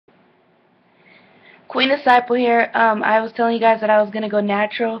Queen Disciple here. I was telling you guys that I was gonna go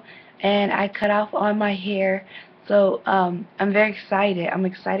natural, and I cut off all my hair. So I'm very excited. I'm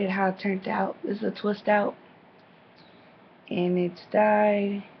excited how it turned out. This is a twist out, and it's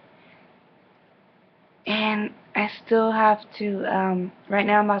dyed. And I still have to. Right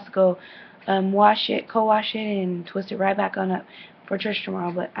now I'm about to go wash it, co-wash it, and twist it right back on up for church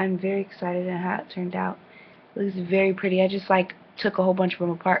tomorrow. But I'm very excited at how it turned out. It looks very pretty. I just like took a whole bunch of them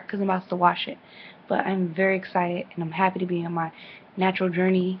apart because I'm about to wash it. But I'm very excited and I'm happy to be on my natural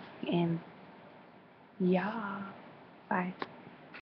journey. And yeah, bye.